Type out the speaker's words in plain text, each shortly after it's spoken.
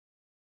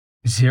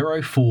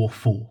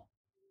044.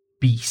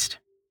 Beast.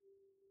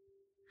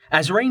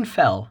 As rain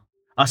fell,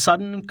 a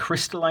sudden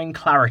crystalline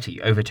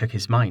clarity overtook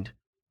his mind.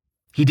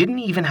 He didn't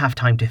even have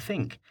time to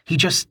think. He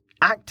just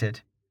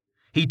acted.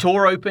 He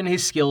tore open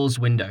his skills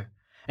window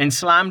and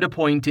slammed a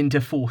point into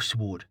Force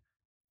Ward.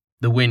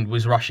 The wind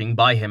was rushing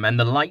by him, and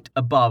the light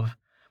above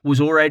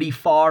was already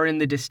far in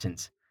the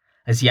distance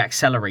as he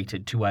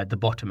accelerated toward the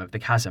bottom of the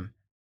chasm.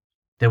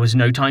 There was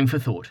no time for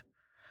thought,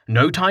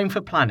 no time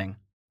for planning,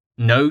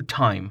 no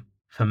time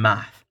for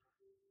math.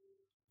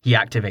 He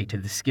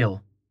activated the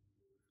skill,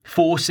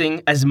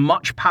 forcing as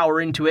much power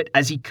into it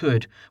as he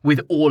could with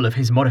all of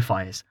his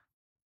modifiers.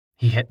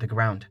 He hit the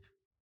ground.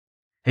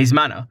 His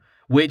mana,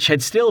 which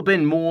had still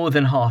been more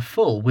than half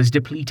full, was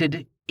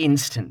depleted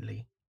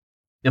instantly.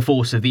 The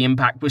force of the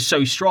impact was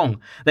so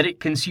strong that it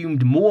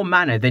consumed more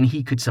mana than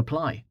he could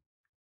supply.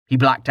 He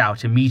blacked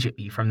out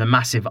immediately from the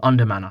massive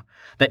undermana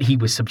that he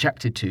was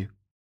subjected to.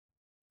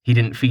 He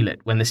didn't feel it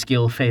when the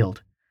skill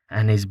failed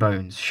and his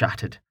bones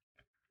shattered.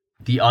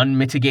 The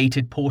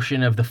unmitigated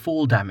portion of the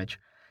fall damage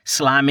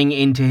slamming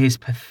into his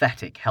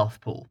pathetic health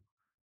pool.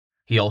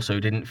 He also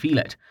didn't feel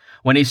it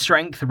when his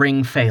strength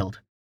ring failed,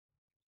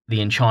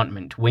 the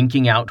enchantment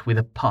winking out with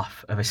a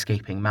puff of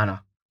escaping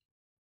mana.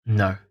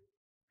 No,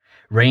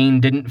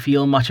 Rain didn't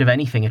feel much of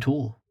anything at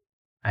all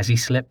as he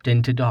slipped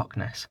into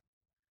darkness,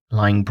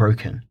 lying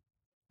broken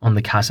on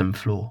the chasm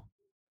floor.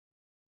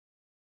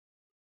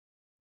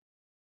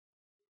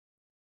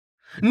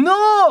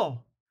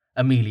 "No!"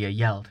 Amelia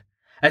yelled,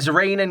 as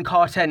Rain and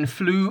Carten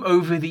flew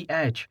over the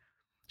edge.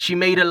 She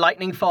made a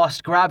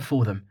lightning-fast grab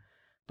for them,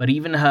 but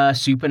even her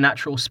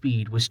supernatural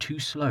speed was too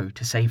slow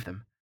to save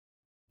them.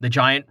 The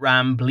giant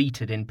ram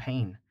bleated in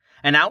pain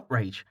and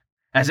outrage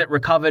as it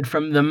recovered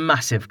from the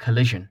massive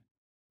collision.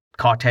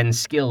 Carten's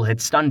skill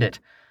had stunned it,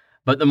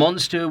 but the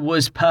monster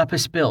was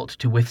purpose-built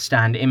to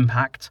withstand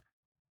impact.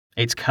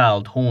 Its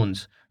curled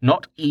horns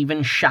not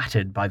even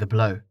shattered by the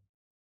blow.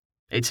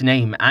 Its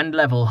name and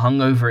level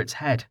hung over its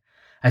head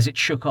as it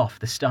shook off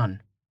the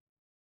stun.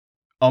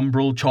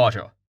 "Umbral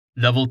Charger,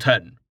 level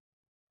 10.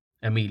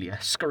 Amelia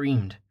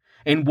screamed,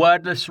 in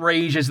wordless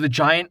rage as the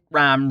giant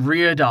ram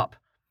reared up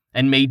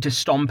and made to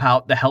stomp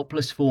out the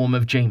helpless form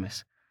of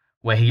Jameis,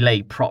 where he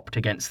lay propped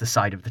against the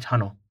side of the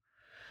tunnel.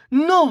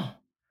 "No!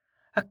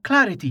 A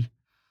clarity,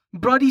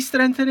 body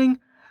strengthening,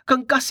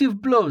 concussive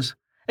blows,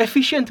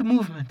 efficient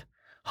movement,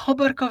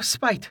 hauberk of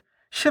spite,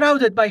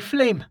 shrouded by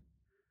flame."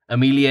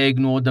 Amelia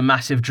ignored the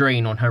massive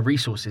drain on her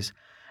resources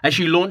as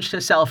she launched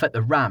herself at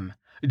the ram,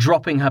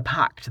 dropping her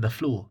pack to the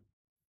floor.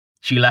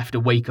 She left a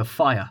wake of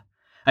fire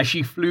as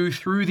she flew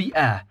through the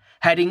air,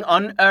 heading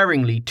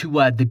unerringly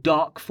toward the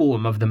dark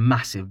form of the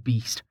massive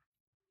beast.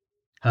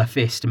 Her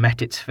fist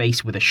met its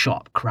face with a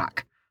sharp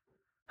crack,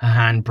 her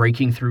hand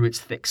breaking through its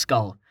thick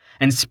skull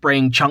and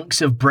spraying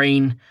chunks of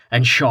brain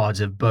and shards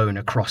of bone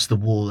across the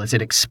wall as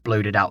it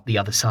exploded out the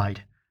other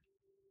side.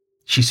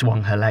 She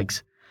swung her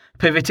legs,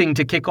 pivoting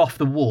to kick off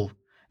the wall,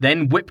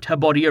 then whipped her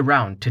body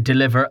around to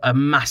deliver a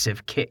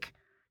massive kick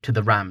to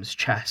the ram's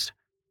chest.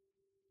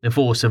 The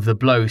force of the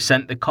blow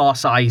sent the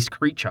car-sized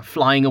creature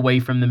flying away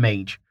from the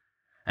mage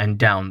and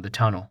down the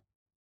tunnel.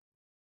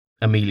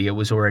 Amelia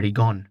was already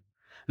gone,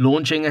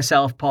 launching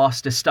herself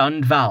past a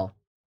stunned Val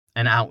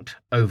and out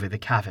over the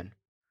cavern.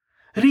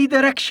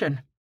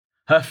 Redirection!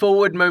 Her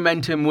forward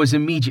momentum was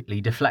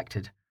immediately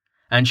deflected,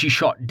 and she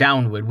shot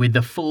downward with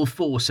the full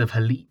force of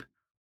her leap.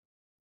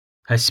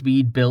 Her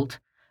speed built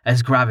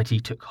as gravity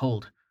took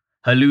hold,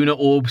 her lunar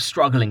orb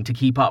struggling to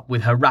keep up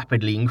with her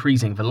rapidly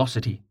increasing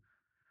velocity.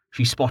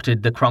 She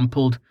spotted the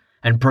crumpled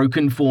and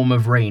broken form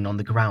of Rain on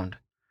the ground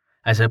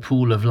as her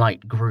pool of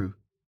light grew,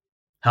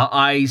 her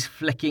eyes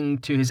flicking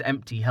to his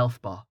empty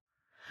health bar.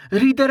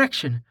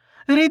 Redirection!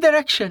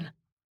 Redirection!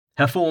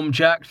 Her form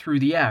jerked through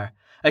the air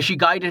as she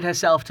guided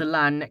herself to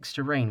land next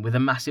to Rain with a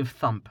massive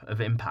thump of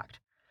impact.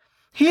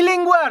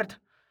 "Healing word!"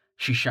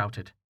 she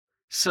shouted,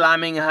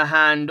 slamming her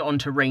hand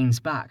onto Rain's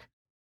back.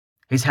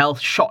 His health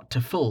shot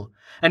to full,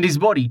 and his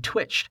body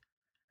twitched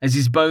as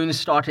his bones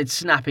started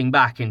snapping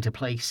back into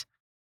place.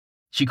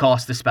 She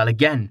cast the spell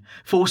again,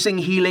 forcing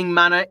healing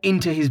mana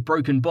into his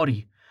broken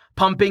body,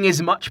 pumping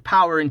as much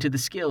power into the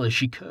skill as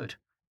she could.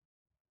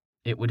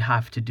 It would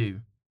have to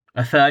do.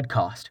 A third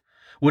cast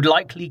would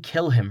likely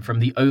kill him from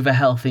the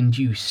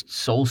overhealth-induced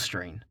soul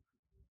strain.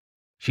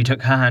 She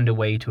took her hand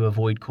away to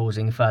avoid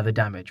causing further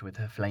damage with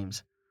her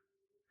flames,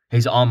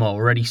 his armor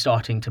already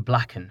starting to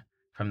blacken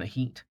from the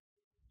heat.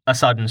 A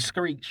sudden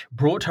screech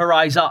brought her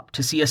eyes up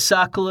to see a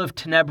circle of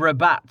Tenebra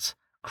bats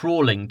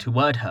crawling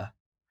toward her,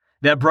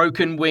 their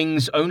broken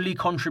wings only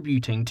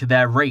contributing to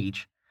their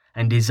rage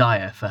and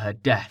desire for her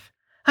death.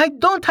 "I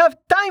don't have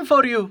time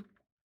for you!"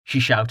 she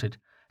shouted,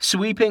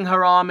 sweeping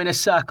her arm in a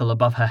circle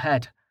above her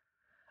head.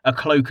 A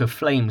cloak of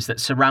flames that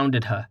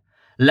surrounded her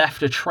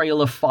left a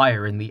trail of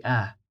fire in the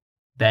air,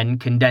 then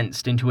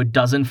condensed into a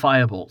dozen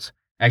firebolts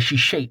as she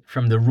shaped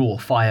from the raw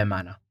fire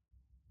mana.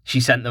 She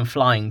sent them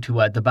flying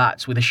toward the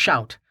bats with a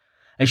shout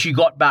as she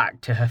got back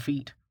to her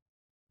feet.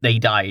 They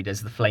died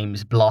as the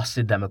flames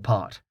blasted them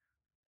apart,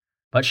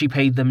 but she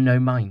paid them no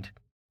mind.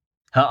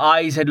 Her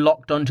eyes had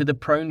locked onto the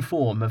prone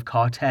form of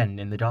Carten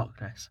in the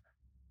darkness.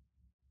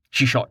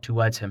 She shot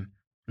towards him,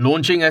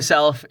 launching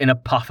herself in a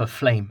puff of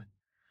flame.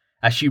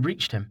 As she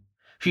reached him,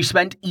 she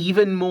spent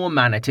even more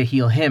mana to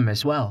heal him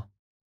as well.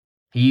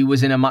 He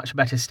was in a much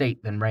better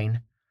state than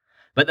Rain,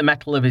 but the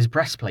metal of his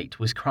breastplate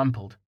was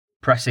crumpled,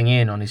 pressing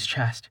in on his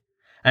chest,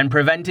 and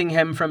preventing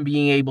him from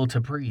being able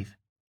to breathe.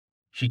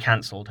 She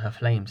cancelled her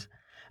flames,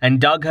 and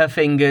dug her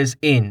fingers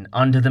in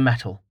under the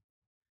metal,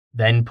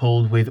 then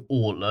pulled with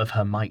all of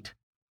her might.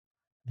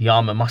 The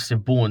armor must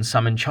have borne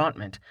some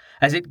enchantment,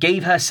 as it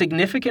gave her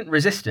significant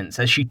resistance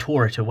as she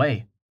tore it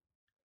away.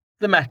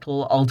 The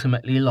metal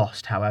ultimately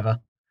lost,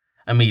 however,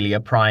 Amelia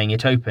prying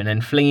it open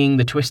and flinging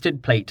the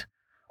twisted plate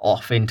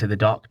off into the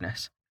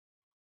darkness.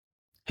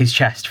 His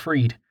chest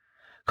freed.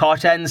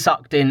 Carten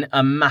sucked in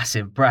a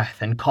massive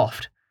breath and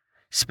coughed,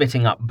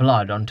 spitting up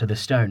blood onto the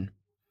stone.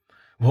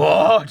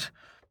 "What?"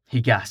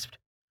 he gasped,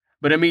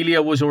 but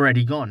Amelia was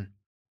already gone,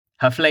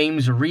 her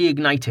flames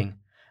reigniting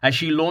as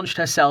she launched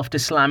herself to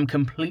slam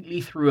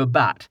completely through a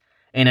bat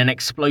in an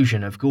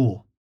explosion of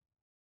gore.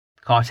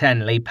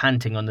 Carten lay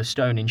panting on the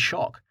stone in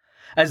shock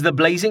as the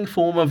blazing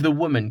form of the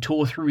woman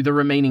tore through the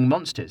remaining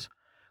monsters,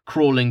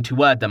 crawling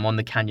toward them on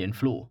the canyon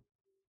floor,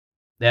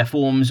 their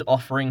forms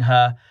offering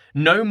her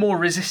no more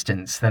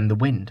resistance than the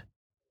wind.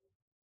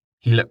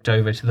 He looked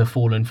over to the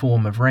fallen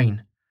form of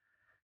Rain,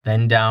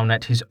 then down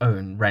at his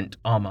own rent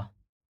armor.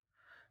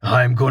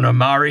 "I'm gonna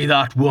marry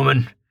that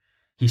woman,"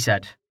 he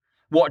said,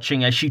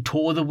 watching as she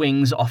tore the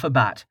wings off a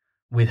bat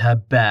with her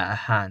bare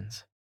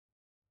hands.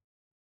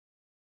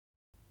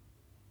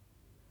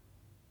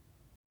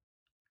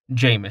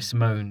 Jameis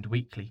moaned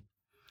weakly,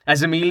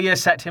 as Amelia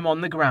set him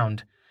on the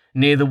ground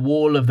near the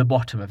wall of the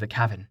bottom of the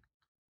cavern.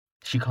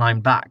 She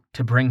climbed back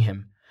to bring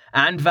him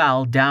and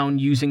Val down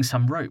using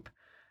some rope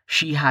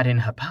she had in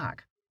her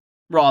pack,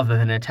 rather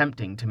than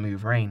attempting to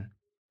move Rain.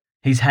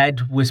 His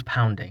head was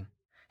pounding,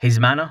 his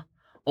mana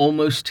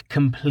almost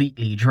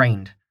completely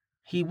drained.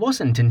 He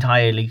wasn't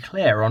entirely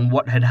clear on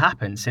what had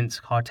happened since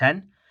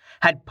Carten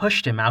had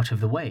pushed him out of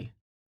the way,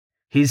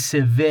 his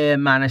severe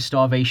mana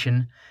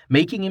starvation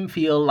making him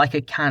feel like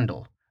a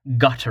candle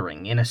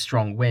guttering in a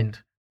strong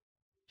wind.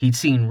 He'd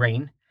seen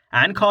Rain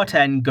and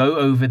Carten go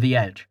over the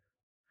edge,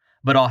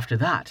 but after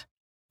that,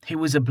 he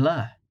was a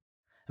blur.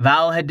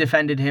 Val had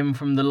defended him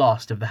from the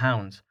last of the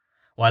hounds,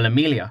 while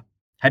Amelia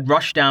had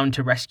rushed down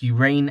to rescue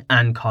Rain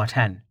and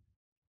Carten.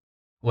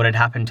 What had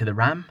happened to the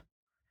ram?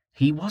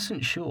 He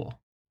wasn't sure.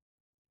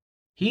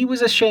 He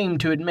was ashamed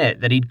to admit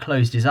that he'd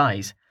closed his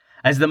eyes,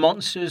 as the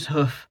monster's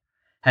hoof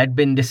had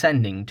been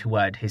descending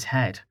toward his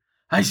head.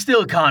 "I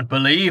still can't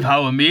believe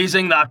how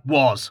amazing that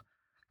was,"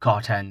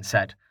 Carten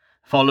said,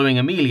 following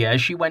Amelia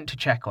as she went to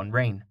check on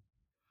Rain.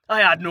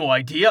 "I had no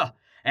idea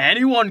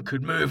anyone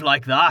could move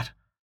like that."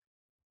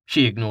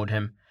 She ignored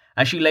him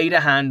as she laid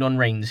a hand on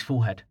Rain's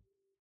forehead.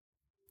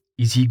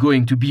 "Is he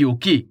going to be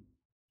okay?"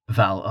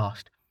 Val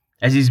asked,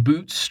 as his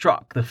boots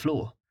struck the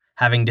floor,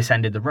 having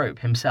descended the rope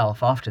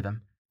himself after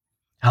them.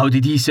 "How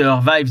did he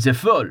survive the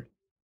fall?"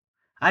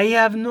 "I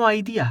have no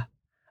idea."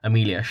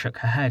 Amelia shook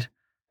her head.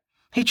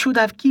 "It should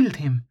have killed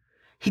him.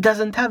 He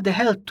doesn't have the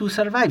health to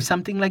survive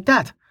something like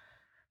that.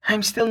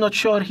 I'm still not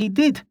sure he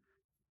did.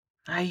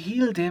 I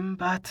healed him,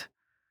 but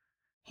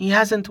he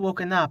hasn't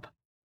woken up.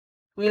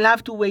 We'll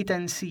have to wait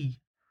and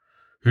see."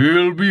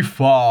 "He'll be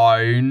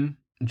fine,"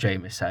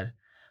 Jameis said,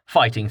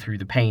 fighting through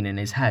the pain in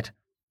his head.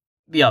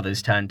 The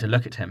others turned to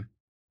look at him.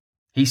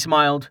 He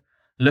smiled,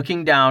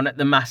 looking down at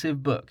the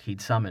massive book he'd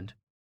summoned.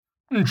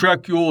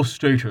 "Check your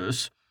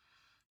status.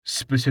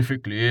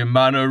 Specifically,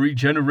 mana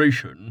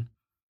regeneration."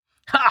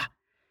 "Ha!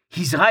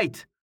 He's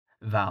right,"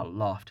 Val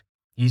laughed.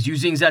 "He's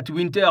using that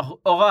winter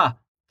aura,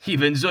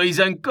 even though he's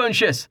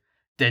unconscious.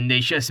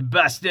 Tenacious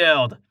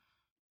bastard."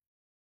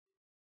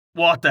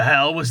 "What the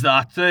hell was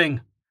that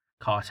thing?"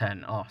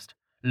 Carten asked,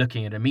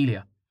 looking at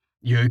Amelia.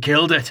 "You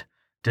killed it,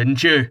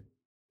 didn't you?"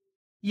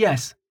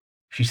 "Yes,"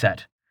 she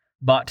said,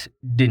 but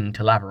didn't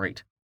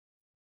elaborate.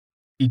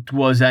 "It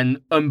was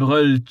an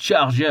umbral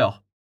charger,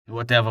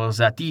 whatever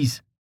that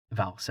is,"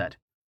 Val said.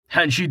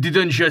 "And she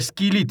didn't just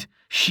kill it,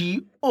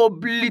 she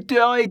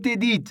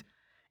obliterated it.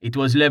 It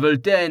was level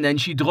 10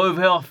 and she drove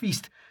her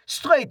fist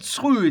straight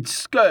through its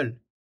skull."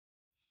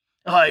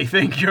 "I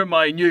think you're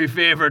my new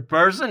favorite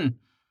person,"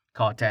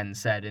 Carten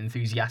said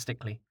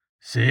enthusiastically.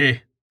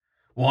 "See,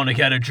 want to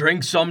get a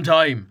drink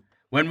sometime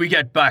when we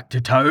get back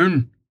to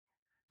town?"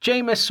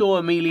 Jameis saw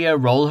Amelia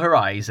roll her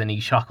eyes and he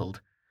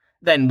chuckled,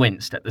 then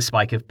winced at the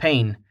spike of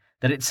pain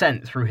that it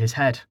sent through his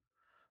head.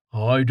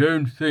 "I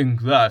don't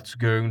think that's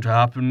going to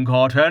happen,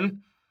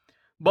 Carten.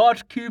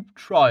 But keep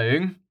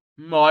trying.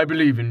 I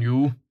believe in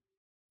you."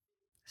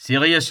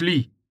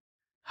 "Seriously,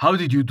 how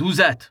did you do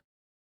that?"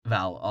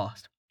 Val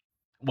asked.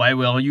 "Why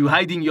were you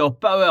hiding your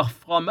power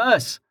from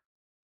us?"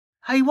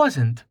 "I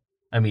wasn't,"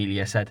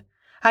 Amelia said.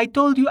 "I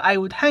told you I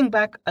would hang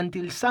back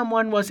until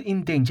someone was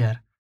in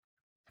danger."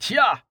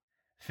 "Yeah,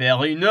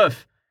 fair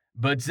enough,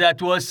 but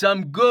that was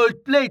some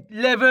gold plate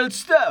level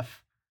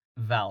stuff,"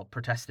 Val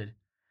protested.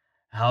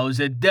 "How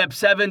the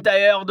depths haven't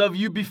I heard of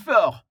you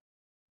before?"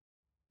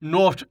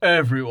 Not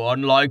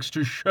everyone likes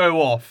to show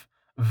off,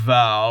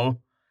 Val,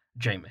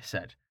 Jameis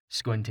said,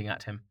 squinting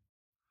at him.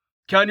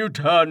 Can you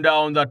turn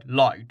down that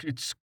light?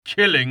 It's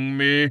killing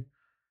me.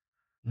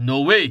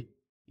 No way.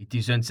 It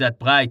isn't that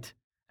bright,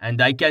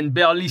 and I can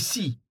barely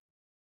see.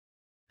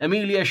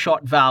 Amelia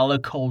shot Val a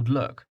cold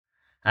look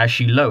as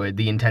she lowered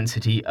the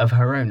intensity of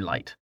her own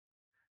light.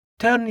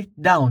 Turn it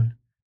down.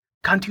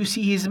 Can't you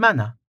see his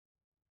mana?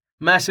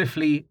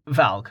 Mercifully,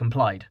 Val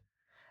complied,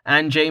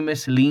 and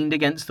Jameis leaned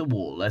against the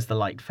wall as the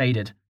light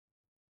faded.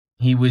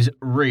 He was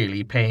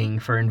really paying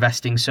for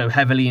investing so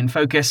heavily in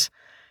focus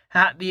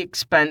at the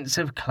expense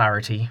of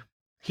clarity.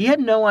 He had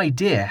no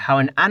idea how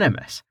an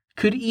animus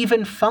could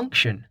even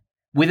function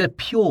with a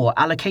pure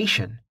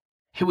allocation.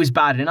 It was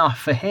bad enough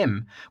for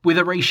him with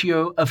a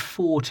ratio of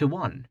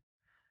 4-1,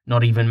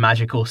 not even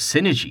magical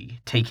synergy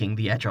taking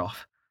the edge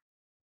off.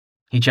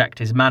 He checked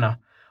his mana,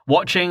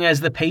 watching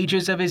as the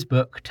pages of his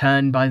book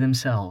turned by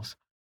themselves.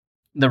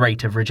 The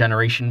rate of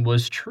regeneration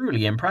was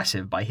truly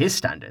impressive by his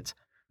standards,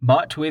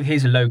 but with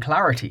his low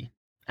clarity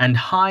and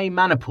high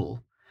mana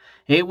pool,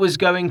 it was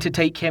going to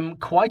take him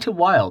quite a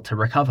while to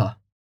recover.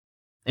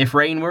 If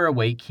Rain were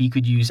awake, he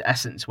could use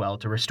Essence Well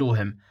to restore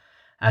him,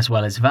 as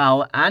well as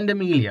Val and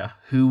Amelia,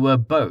 who were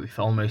both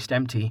almost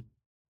empty.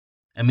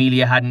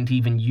 Amelia hadn't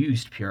even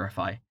used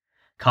Purify,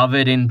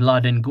 covered in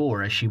blood and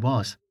gore as she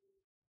was.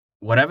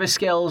 Whatever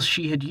skills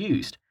she had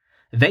used,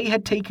 they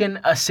had taken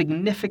a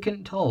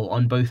significant toll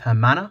on both her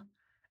mana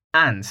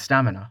and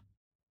stamina.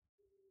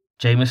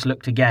 Jameis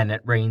looked again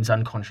at Rain's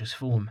unconscious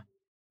form.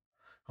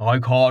 I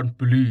can't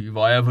believe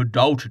I ever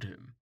doubted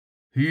him.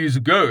 He's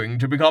going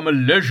to become a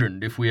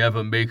legend if we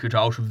ever make it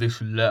out of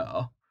this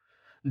lair.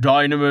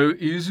 Dynamo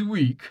is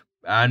weak,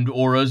 and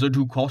auras are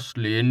too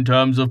costly in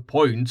terms of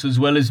points as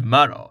well as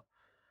mana.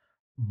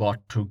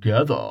 But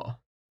together...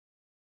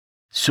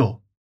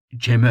 So,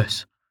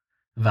 Jameis,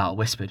 Val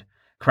whispered,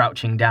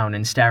 crouching down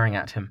and staring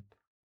at him.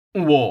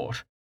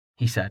 What?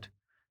 He said,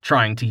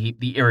 trying to keep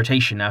the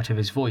irritation out of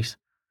his voice.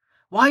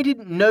 Why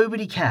didn't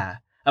nobody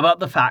care about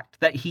the fact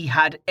that he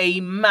had a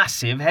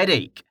massive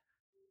headache?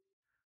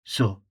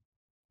 So,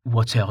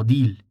 what's our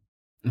deal?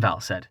 Val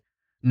said,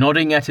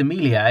 nodding at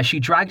Amelia as she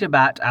dragged a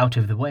bat out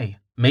of the way,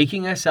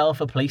 making herself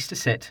a place to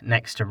sit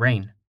next to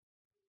Rain.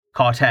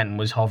 Carten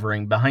was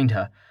hovering behind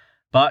her,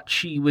 but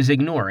she was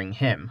ignoring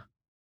him.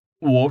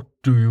 What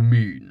do you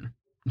mean?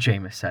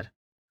 Jameis said.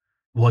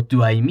 What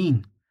do I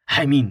mean?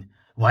 I mean,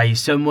 why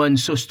is someone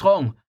so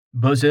strong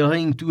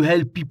bothering to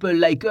help people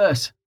like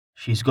us?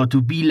 She's got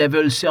to be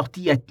level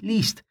 30 at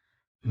least,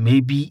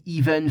 maybe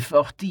even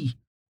 40.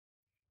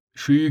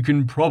 She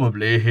can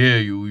probably hear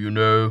you, you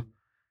know,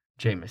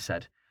 Jameis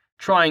said,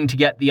 trying to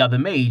get the other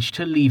mage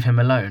to leave him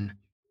alone.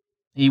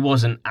 He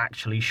wasn't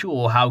actually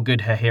sure how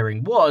good her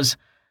hearing was,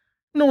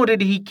 nor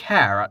did he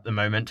care at the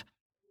moment.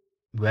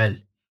 Well,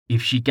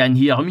 if she can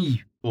hear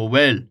me, oh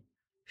well.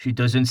 She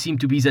doesn't seem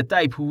to be the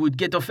type who would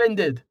get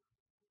offended.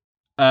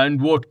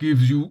 And what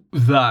gives you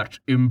that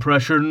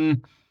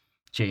impression?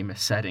 Jameis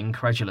said,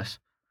 incredulous.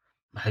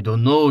 I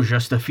don't know,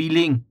 just a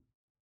feeling.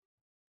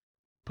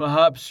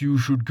 Perhaps you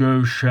should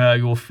go share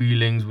your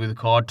feelings with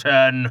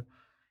Carten,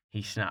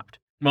 he snapped.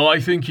 I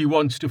think he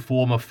wants to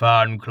form a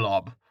fan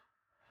club.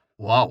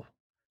 Wow,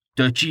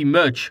 touchy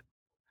much,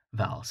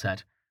 Val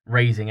said,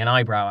 raising an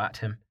eyebrow at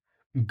him.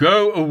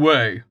 Go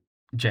away,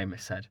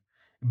 Jameis said,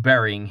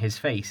 burying his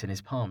face in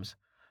his palms.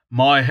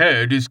 My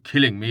head is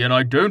killing me and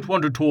I don't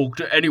want to talk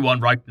to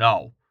anyone right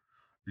now.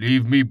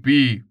 Leave me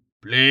be,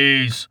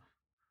 please.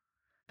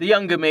 The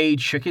younger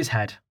mage shook his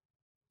head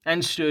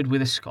and stood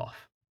with a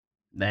scoff,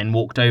 then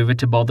walked over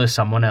to bother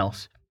someone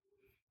else.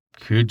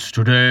 Kids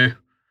today,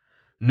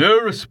 no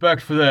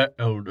respect for their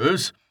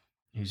elders.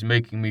 He's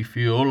making me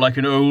feel like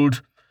an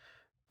old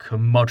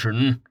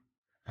curmudgeon,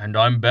 and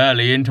I'm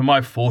barely into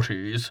my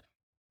 40s.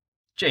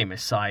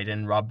 Jameis sighed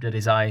and rubbed at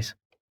his eyes.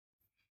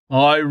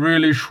 I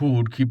really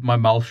should keep my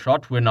mouth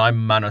shut when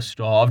I'm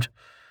mana-starved.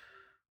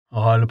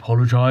 I'll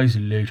apologize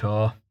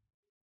later.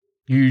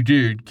 He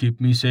did keep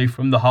me safe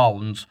from the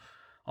hounds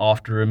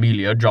after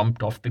Amelia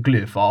jumped off the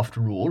cliff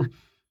after all.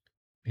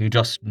 He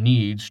just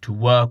needs to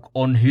work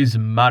on his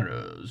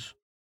manners.